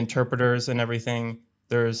 Getting interpreters and everything,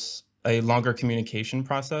 there's a longer communication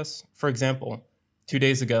process. For example, 2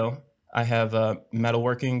 days ago, I have a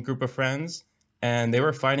metalworking group of friends, and they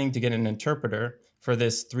were fighting to get an interpreter for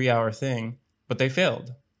this 3-hour thing, but they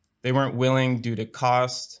failed. They weren't willing due to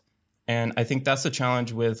cost. And I think that's the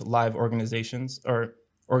challenge with live organizations or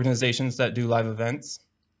organizations that do live events.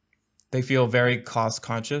 They feel very cost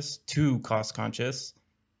conscious, too cost conscious,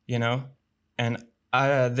 you know, and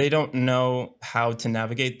they don't know how to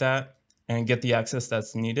navigate that and get the access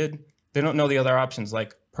that's needed. They don't know the other options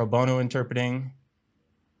like pro bono interpreting,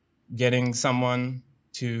 getting someone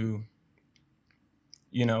to,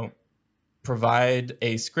 you know, provide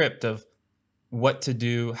a script of what to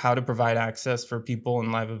do, how to provide access for people in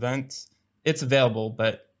live events. It's available,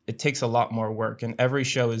 but it takes a lot more work, and every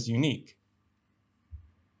show is unique.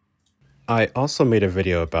 I also made a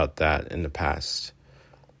video about that in the past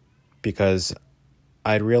because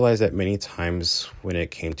I realized that many times when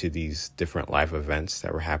it came to these different live events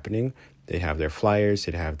that were happening, they'd have their flyers,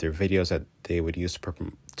 they'd have their videos that they would use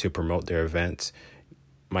to promote their events,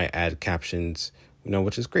 might add captions, you know,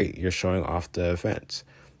 which is great. You're showing off the event.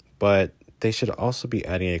 But they should also be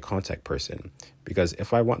adding a contact person, because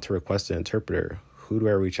if I want to request an interpreter, who do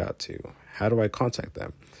I reach out to? How do I contact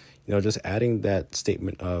them? You know, just adding that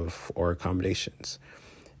statement of or accommodations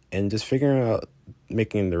and just figuring out,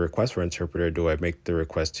 making the request for interpreter. Do I make the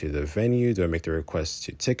request to the venue? Do I make the request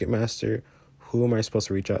to Ticketmaster? who am I supposed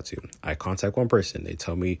to reach out to? I contact one person. They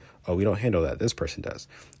tell me, oh, we don't handle that. This person does.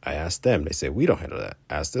 I ask them. They say, we don't handle that.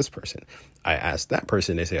 Ask this person. I ask that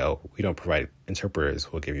person. They say, oh, we don't provide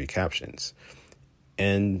interpreters. We'll give you captions.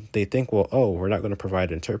 And they think, well, oh, we're not going to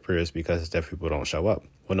provide interpreters because deaf people don't show up.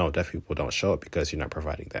 Well, no, deaf people don't show up because you're not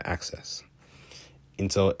providing that access.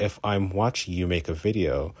 And so if I'm watching you make a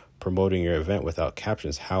video promoting your event without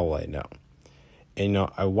captions, how will I know? And,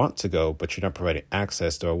 I want to go, but you're not providing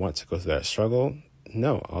access. Do I want to go through that struggle?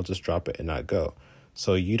 No, I'll just drop it and not go.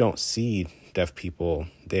 So you don't see deaf people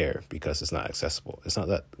there because it's not accessible. It's not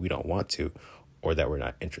that we don't want to or that we're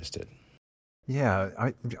not interested. Yeah,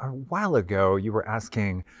 a while ago, you were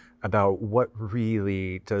asking about what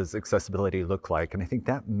really does accessibility look like. And I think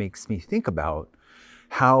that makes me think about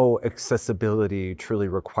how accessibility truly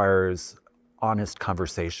requires honest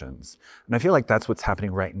conversations. And I feel like that's what's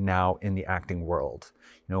happening right now in the acting world,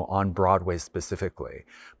 on Broadway specifically.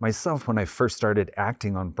 Myself, when I first started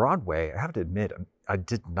acting on Broadway, I have to admit, I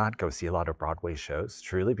did not go see a lot of Broadway shows,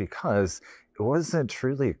 truly, because it wasn't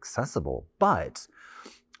truly accessible. But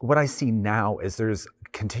what I see now is there's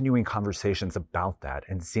continuing conversations about that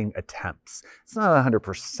and seeing attempts. It's not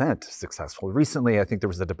 100% successful. Recently, I think there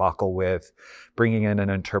was a debacle with bringing in an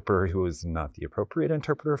interpreter who was not the appropriate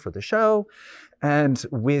interpreter for the show, and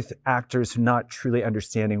with actors not truly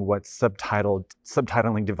understanding what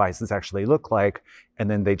subtitling devices actually look like,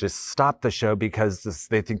 and then they just stop the show because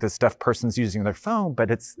they think this deaf person's using their phone,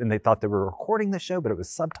 and they thought they were recording the show, but it was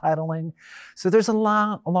subtitling. So there's a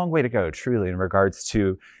long way to go, truly, in regards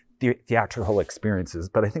to the theatrical experiences.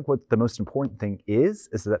 But I think what the most important thing is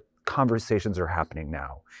that conversations are happening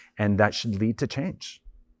now, and that should lead to change.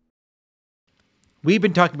 We've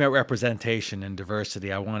been talking about representation and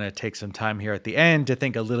diversity. I want to take some time here at the end to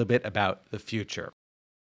think a little bit about the future.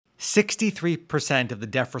 63% of the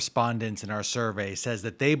deaf respondents in our survey says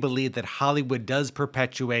that they believe that Hollywood does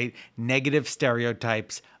perpetuate negative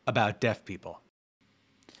stereotypes about deaf people.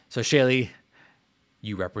 So Shaylee,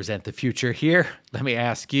 you represent the future here. Let me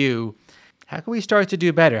ask you, how can we start to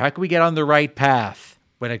do better? How can we get on the right path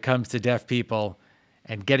when it comes to deaf people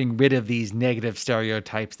and getting rid of these negative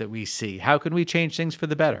stereotypes that we see? How can we change things for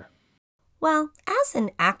the better? Well, as an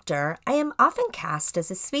actor, I am often cast as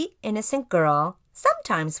a sweet, innocent girl,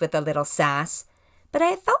 sometimes with a little sass, but I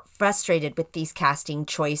have felt frustrated with these casting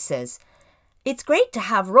choices. It's great to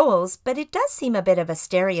have roles, but it does seem a bit of a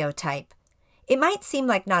stereotype. It might seem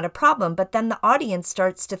like not a problem, but then the audience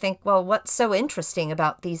starts to think, well, what's so interesting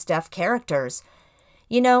about these deaf characters?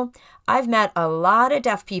 I've met a lot of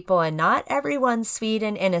deaf people, and not everyone's sweet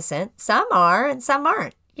and innocent. Some are and some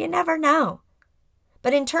aren't. You never know.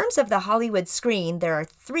 But in terms of the Hollywood screen, there are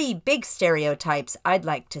 3 big stereotypes I'd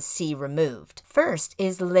like to see removed. First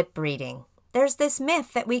is lip reading. There's this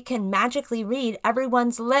myth that we can magically read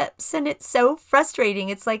everyone's lips, and it's so frustrating.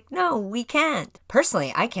 It's like, no, we can't.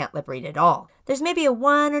 Personally, I can't lip read at all. There's maybe a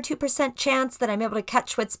 1 or 2% chance that I'm able to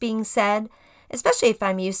catch what's being said, especially if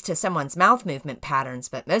I'm used to someone's mouth movement patterns,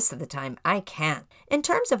 but most of the time I can't. In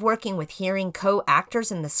terms of working with hearing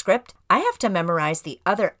co-actors in the script, I have to memorize the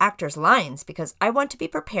other actors' lines because I want to be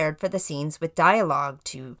prepared for the scenes with dialogue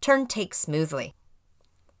to turn takes smoothly.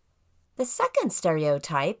 The second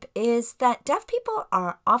stereotype is that deaf people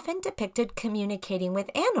are often depicted communicating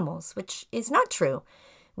with animals, which is not true.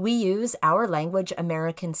 We use our language,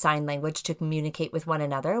 American Sign Language, to communicate with one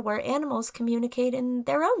another, where animals communicate in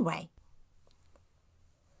their own way.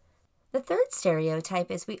 The third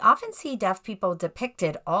stereotype is we often see deaf people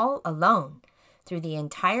depicted all alone. Through the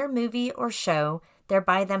entire movie or show, they're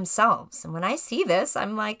by themselves. And when I see this,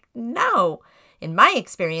 I'm like, no. In my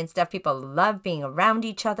experience, deaf people love being around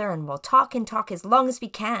each other and will talk and talk as long as we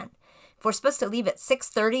can. If we're supposed to leave at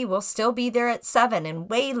 6:30, we'll still be there at 7 and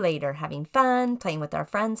way later, having fun, playing with our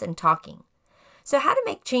friends, and talking. So how to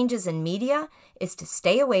make changes in media is to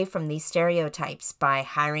stay away from these stereotypes by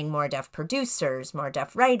hiring more deaf producers, more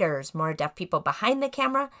deaf writers, more deaf people behind the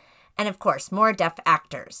camera, and of course, more deaf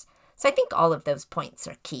actors. So I think all of those points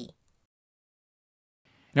are key.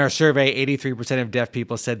 In our survey, 83% of deaf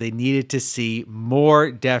people said they needed to see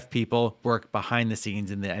more deaf people work behind the scenes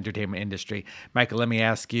in the entertainment industry. Michael, let me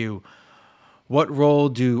ask you, what role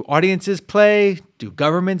do audiences play? Do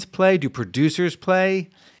governments play? Do producers play?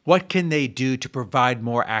 What can they do to provide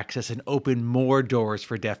more access and open more doors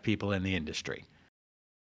for deaf people in the industry?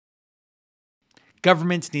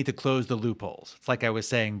 Governments need to close the loopholes. It's like I was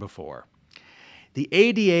saying before. The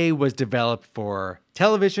ADA was developed for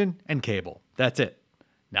television and cable. That's it.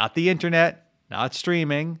 Not the internet, not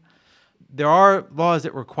streaming. There are laws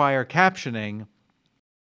that require captioning,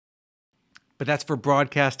 but that's for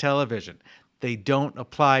broadcast television. They don't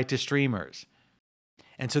apply to streamers.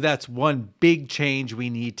 And so that's one big change we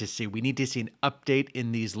need to see. We need to see an update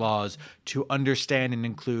in these laws to understand and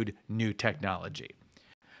include new technology.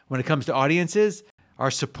 When it comes to audiences,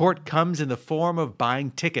 our support comes in the form of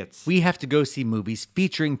buying tickets. We have to go see movies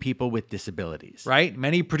featuring people with disabilities, right?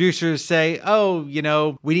 Many producers say, oh,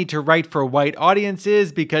 we need to write for white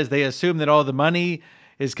audiences because they assume that all the money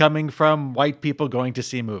is coming from white people going to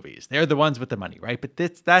see movies. They're the ones with the money, right? But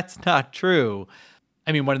that's not true.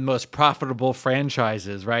 I mean, one of the most profitable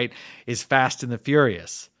franchises, right, is Fast and the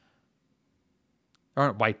Furious. There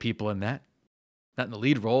aren't white people in that. Not in the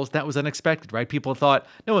lead roles. That was unexpected, right? People thought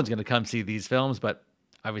no one's going to come see these films, but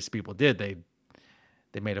obviously people did.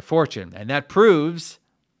 They made a fortune. And that proves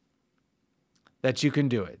that you can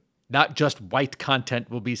do it. Not just white content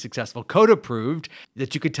will be successful. Coda proved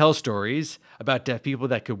that you could tell stories about deaf people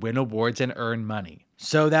that could win awards and earn money.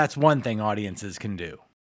 So that's one thing audiences can do.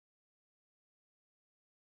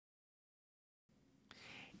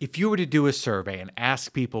 If you were to do a survey and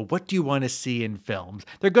ask people, what do you want to see in films?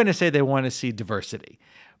 They're going to say they want to see diversity.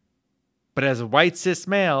 But as a white cis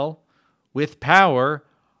male with power,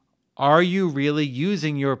 are you really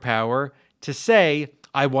using your power to say,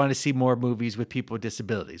 I want to see more movies with people with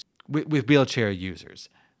disabilities, with wheelchair users,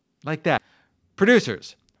 like that?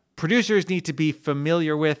 Producers need to be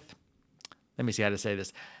familiar with, let me see how to say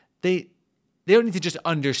this. They don't need to just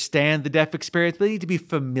understand the deaf experience, but they need to be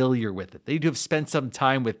familiar with it. They need to have spent some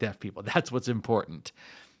time with deaf people. That's what's important.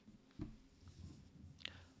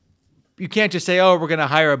 You can't just say, oh, we're going to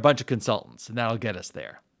hire a bunch of consultants and that'll get us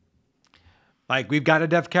there. Like, we've got a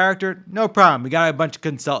deaf character? No problem. We got a bunch of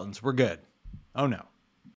consultants. We're good. Oh, no.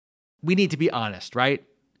 We need to be honest, right?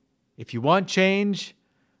 If you want change,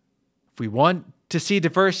 if we want to see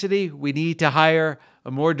diversity, we need to hire a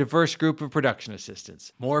more diverse group of production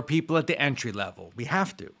assistants, more people at the entry level. We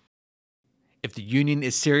have to. If the union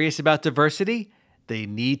is serious about diversity, they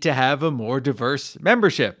need to have a more diverse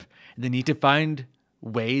membership. They need to find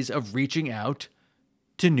ways of reaching out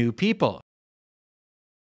to new people.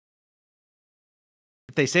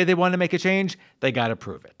 If they say they want to make a change, they got to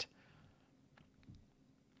prove it.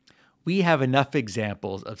 We have enough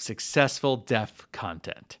examples of successful deaf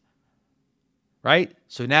content, right?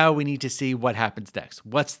 So now we need to see what happens next.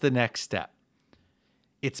 What's the next step?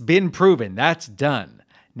 It's been proven. That's done.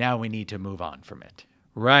 Now we need to move on from it.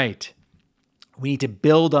 Right. We need to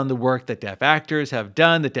build on the work that deaf actors have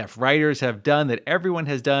done, that deaf writers have done, that everyone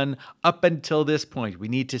has done up until this point. We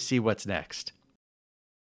need to see what's next.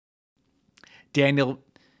 Daniel,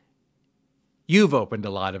 you've opened a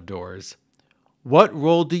lot of doors. What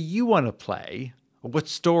role do you want to play? What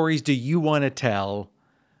stories do you want to tell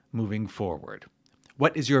moving forward?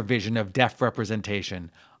 What is your vision of deaf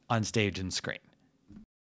representation on stage and screen?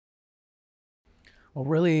 Well,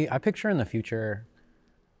 really, I picture in the future,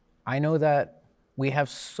 I know that we have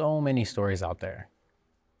so many stories out there.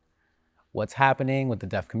 What's happening with the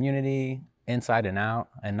deaf community, inside and out,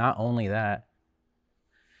 and not only that,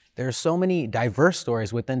 there's so many diverse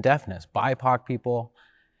stories within deafness, BIPOC people.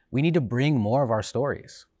 We need to bring more of our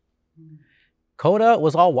stories. Coda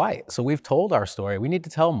was all white, so we've told our story. We need to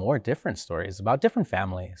tell more different stories about different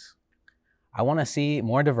families. I want to see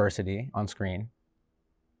more diversity on screen.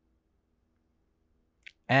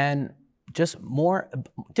 And just more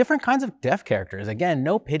different kinds of deaf characters. Again,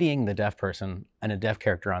 no pitying the deaf person and a deaf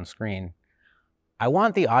character on screen. I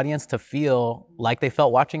want the audience to feel like they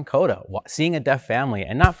felt watching Coda, seeing a deaf family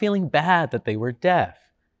and not feeling bad that they were deaf.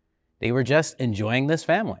 They were just enjoying this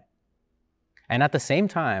family. And at the same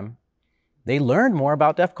time, they learned more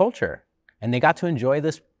about deaf culture and they got to enjoy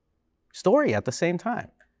this story at the same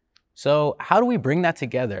time. So how do we bring that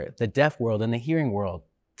together, the deaf world and the hearing world,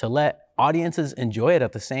 to let audiences enjoy it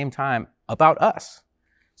at the same time about us?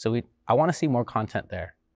 So I want to see more content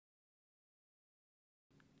there.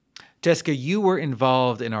 Jessica, you were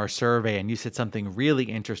involved in our survey and you said something really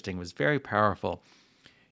interesting. It was very powerful.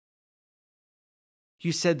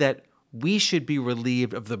 You said that we should be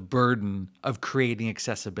relieved of the burden of creating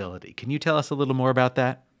accessibility. Can you tell us a little more about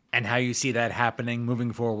that and how you see that happening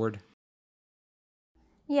moving forward?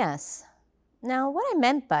 Yes. Now, what I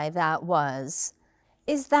meant by that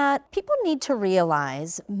is that people need to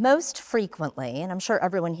realize most frequently, and I'm sure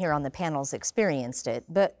everyone here on the panel's experienced it,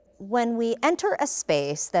 but when we enter a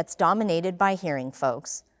space that's dominated by hearing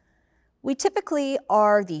folks, we typically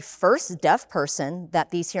are the first deaf person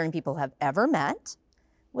that these hearing people have ever met,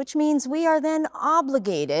 which means we are then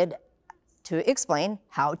obligated to explain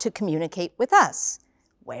how to communicate with us,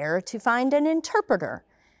 where to find an interpreter.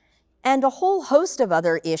 and a whole host of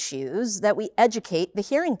other issues that we educate the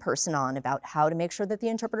hearing person on about how to make sure that the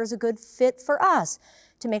interpreter is a good fit for us,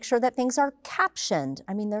 to make sure that things are captioned.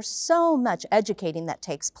 I mean, there's so much educating that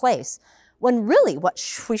takes place, when really what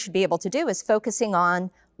we should be able to do is focusing on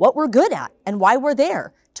what we're good at and why we're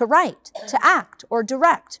there, to write, to act, or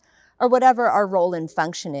direct, or whatever our role and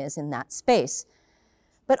function is in that space.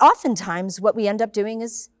 But oftentimes what we end up doing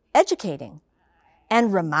is educating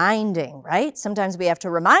and reminding, right? Sometimes we have to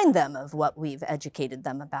remind them of what we've educated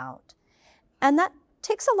them about. And that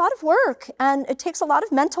takes a lot of work, and it takes a lot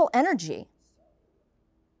of mental energy.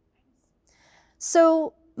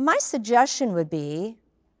 So my suggestion would be,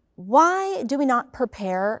 why do we not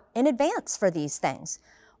prepare in advance for these things?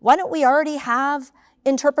 Why don't we already have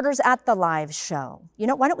interpreters at the live show? You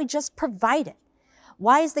know, why don't we just provide it?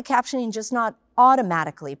 Why is the captioning just not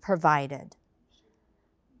automatically provided?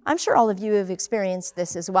 I'm sure all of you have experienced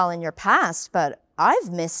this as well in your past, but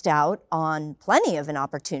I've missed out on plenty of an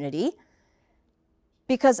opportunity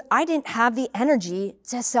because I didn't have the energy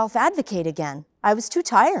to self-advocate again. I was too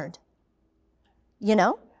tired. You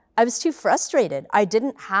know, I was too frustrated. I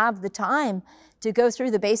didn't have the time to go through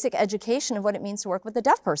the basic education of what it means to work with a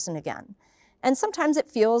deaf person again. And sometimes it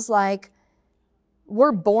feels like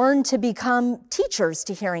we're born to become teachers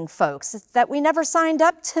to hearing folks that we never signed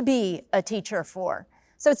up to be a teacher for.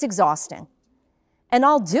 So it's exhausting. And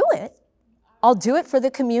I'll do it. I'll do it for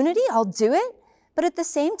the community. I'll do it. But at the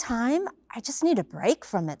same time, I just need a break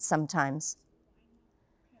from it sometimes.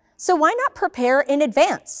 So why not prepare in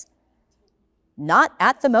advance? Not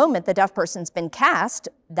at the moment the deaf person's been cast.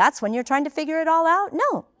 That's when you're trying to figure it all out.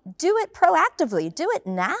 No, do it proactively. Do it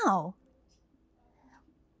now.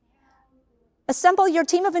 Assemble your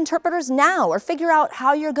team of interpreters now, or figure out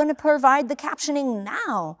how you're going to provide the captioning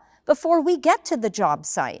now before we get to the job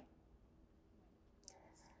site.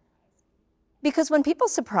 Because when people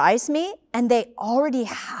surprise me and they already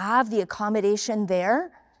have the accommodation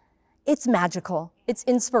there, it's magical, it's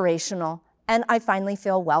inspirational, and I finally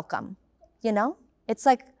feel welcome. You know, it's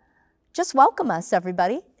like, just welcome us,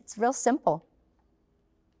 everybody. It's real simple.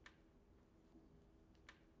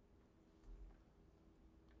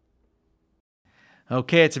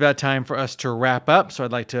 Okay, it's about time for us to wrap up, so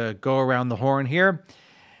I'd like to go around the horn here.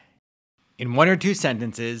 In 1 or 2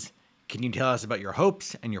 sentences, can you tell us about your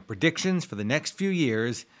hopes and your predictions for the next few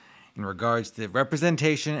years in regards to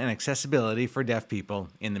representation and accessibility for deaf people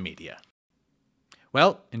in the media?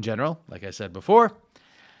 Well, in general, like I said before,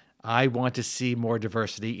 I want to see more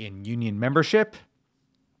diversity in union membership.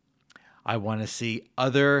 I want to see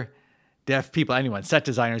other deaf people, anyone, set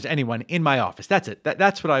designers, anyone in my office. That's it.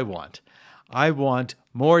 That's what I want. I want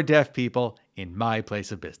more deaf people in my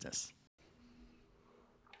place of business.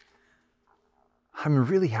 I'm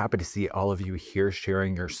really happy to see all of you here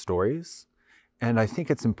sharing your stories. And I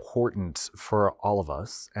think it's important for all of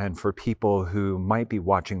us and for people who might be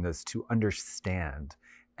watching this to understand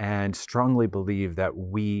and strongly believe that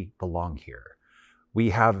we belong here.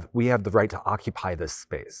 We have the right to occupy this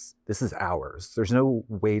space. This is ours. There's no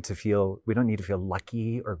way to feel, we don't need to feel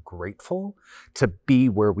lucky or grateful to be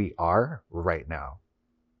where we are right now.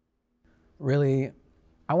 Really,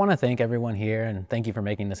 I want to thank everyone here and thank you for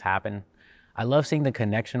making this happen. I love seeing the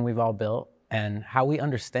connection we've all built and how we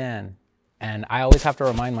understand. And I always have to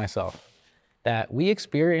remind myself that we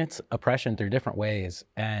experience oppression through different ways.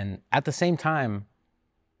 And at the same time,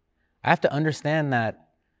 I have to understand that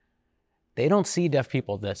they don't see deaf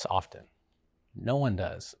people this often. No one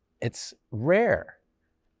does. It's rare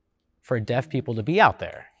for deaf people to be out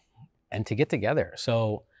there and to get together.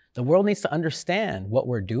 So the world needs to understand what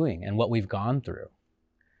we're doing and what we've gone through.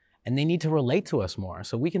 And they need to relate to us more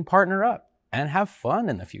so we can partner up and have fun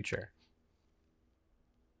in the future.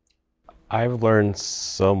 I've learned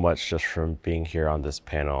so much just from being here on this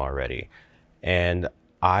panel already. And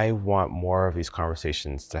I want more of these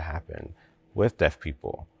conversations to happen with deaf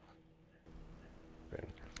people.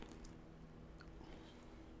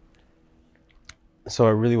 So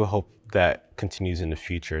I really would hope that continues in the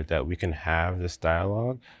future, that we can have this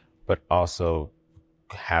dialogue, but also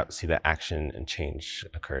see the action and change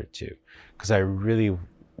occur too. Because I really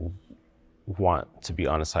want to be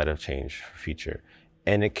on the side of change for future.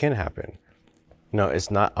 And it can happen. You know,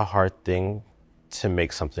 it's not a hard thing to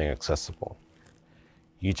make something accessible.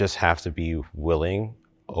 You just have to be willing,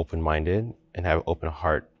 open-minded, and have an open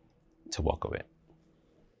heart to welcome it.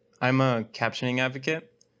 I'm a captioning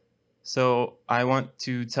advocate, so I want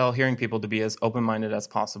to tell hearing people to be as open-minded as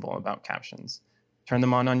possible about captions. Turn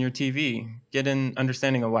them on your TV, get an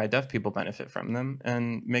understanding of why deaf people benefit from them,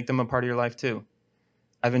 and make them a part of your life too.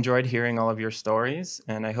 I've enjoyed hearing all of your stories,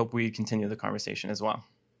 and I hope we continue the conversation as well.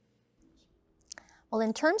 Well,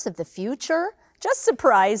 in terms of the future, just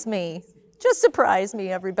surprise me. Just surprise me,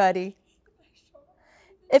 everybody.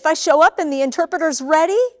 If I show up and the interpreter's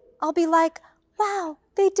ready, I'll be like, wow,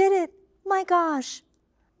 they did it. My gosh.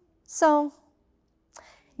 So,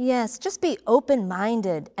 yes, just be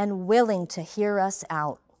open-minded and willing to hear us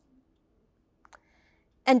out.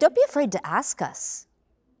 And don't be afraid to ask us.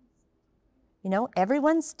 You know,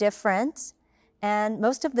 everyone's different, and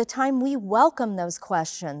most of the time we welcome those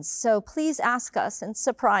questions. So please ask us and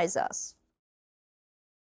surprise us.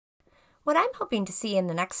 What I'm hoping to see in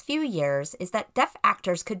the next few years is that deaf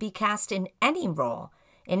actors could be cast in any role,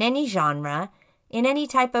 in any genre, in any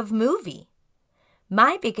type of movie.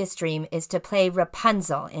 My biggest dream is to play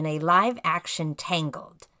Rapunzel in a live-action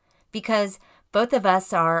Tangled, because both of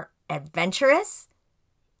us are adventurous,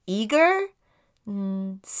 eager,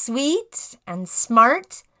 sweet and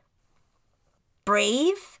smart,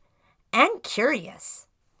 brave, and curious.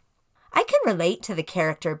 I can relate to the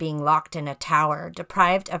character being locked in a tower,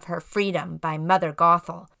 deprived of her freedom by Mother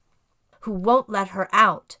Gothel, who won't let her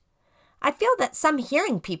out. I feel that some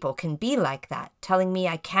hearing people can be like that, telling me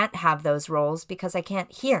I can't have those roles because I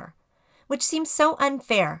can't hear, which seems so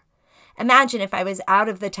unfair. Imagine if I was out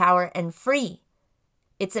of the tower and free.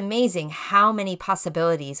 It's amazing how many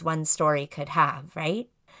possibilities one story could have, right?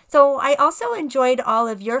 So I also enjoyed all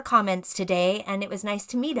of your comments today, and it was nice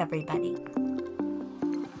to meet everybody.